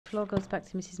floor goes back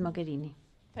to Mrs. Mogherini.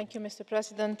 Thank you, Mr.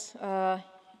 President.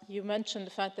 You mentioned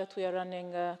the fact that we are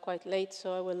running quite late,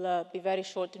 so I will be very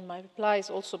short in my replies,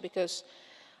 also because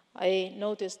I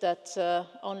noticed that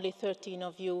only 13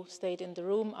 of you stayed in the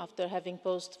room after having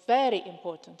posed very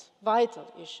important, vital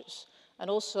issues, and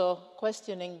also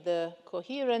questioning the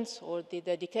coherence or the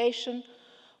dedication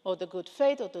or the good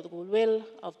faith or the goodwill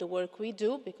of the work we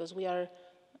do, because we are,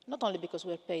 not only because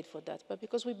we are paid for that, but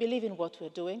because we believe in what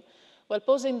we're doing. Well,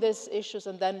 posing these issues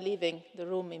and then leaving the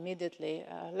room immediately,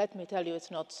 let me tell you, it's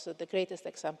not the greatest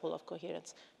example of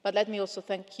coherence. But let me also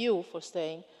thank you for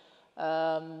staying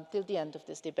till the end of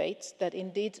this debate, that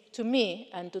indeed, to me,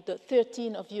 and to the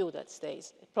 13 of you that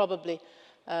stays, probably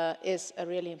is a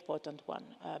really important one.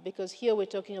 Because here we're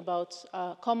talking about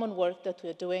common work that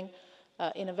we're doing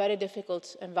in a very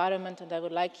difficult environment, and I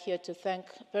would like here to thank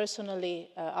personally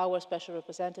our Special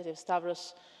Representative,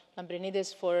 Stavros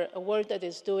Lambrinidis, for a work that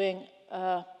is doing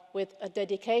with a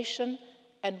dedication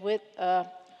and with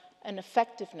an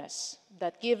effectiveness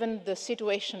that, given the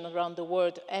situation around the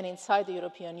world and inside the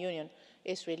European Union,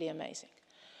 is really amazing.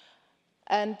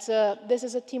 And this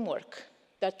is a teamwork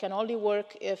that can only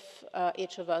work if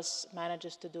each of us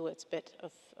manages to do its bit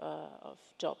of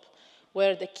job.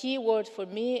 Where the key word for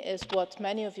me is what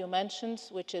many of you mentioned,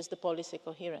 which is the policy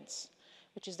coherence,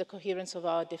 which is the coherence of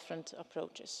our different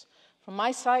approaches. From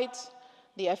my side,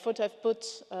 the effort I've put,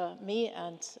 me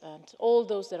and all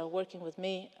those that are working with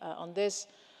me on this,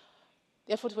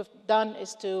 the effort we've done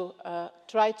is to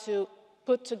try to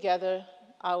put together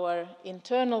our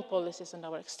internal policies and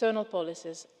our external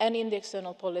policies, and in the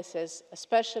external policies,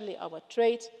 especially our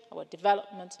trade, our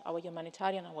development, our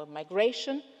humanitarian, our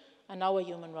migration, and our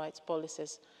human rights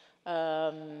policies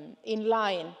in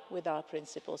line with our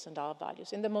principles and our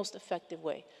values in the most effective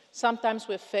way. Sometimes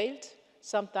we've failed,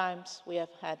 sometimes we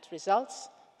have had results,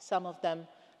 some of them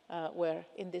were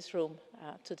in this room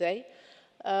today.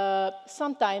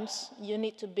 Sometimes you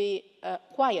need to be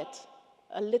quiet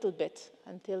a little bit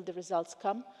until the results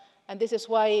come, and this is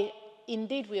why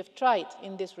indeed we have tried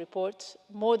in this report,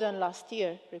 more than last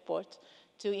year's report,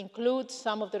 to include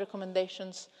some of the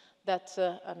recommendations that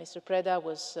Mr. Preda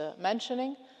was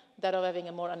mentioning, that of having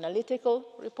a more analytical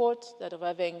report, that of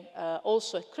having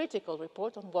also a critical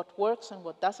report on what works and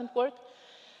what doesn't work.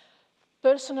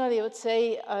 Personally, I would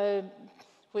say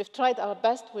we've tried our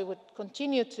best. We would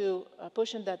continue to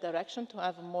push in that direction, to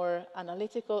have a more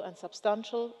analytical and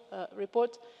substantial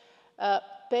report,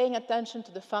 paying attention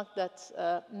to the fact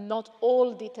that not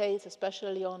all details,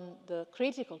 especially on the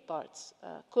critical parts,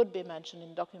 could be mentioned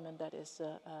in a document that is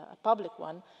a public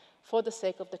one, for the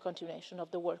sake of the continuation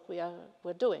of the work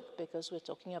we're doing, because we're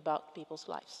talking about people's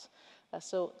lives.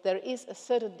 So there is a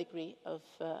certain degree of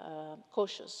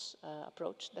cautious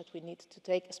approach that we need to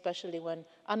take, especially when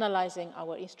analysing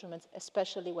our instruments,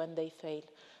 especially when they fail,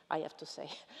 I have to say.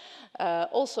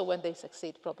 Also when they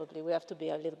succeed, probably, we have to be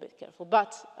a little bit careful.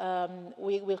 But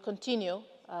we will continue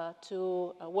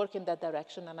to work in that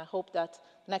direction, and I hope that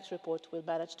the next report will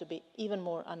manage to be even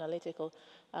more analytical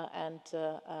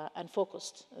and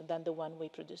focused than the one we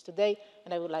produced today.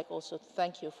 And I would like also to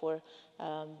thank you for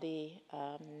the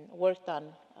work done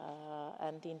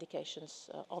and the indications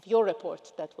of your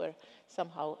report that were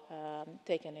somehow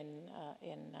taken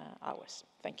in ours.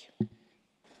 Thank you.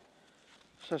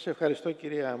 Σας ευχαριστώ,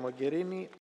 κυρία Μογκερίνη.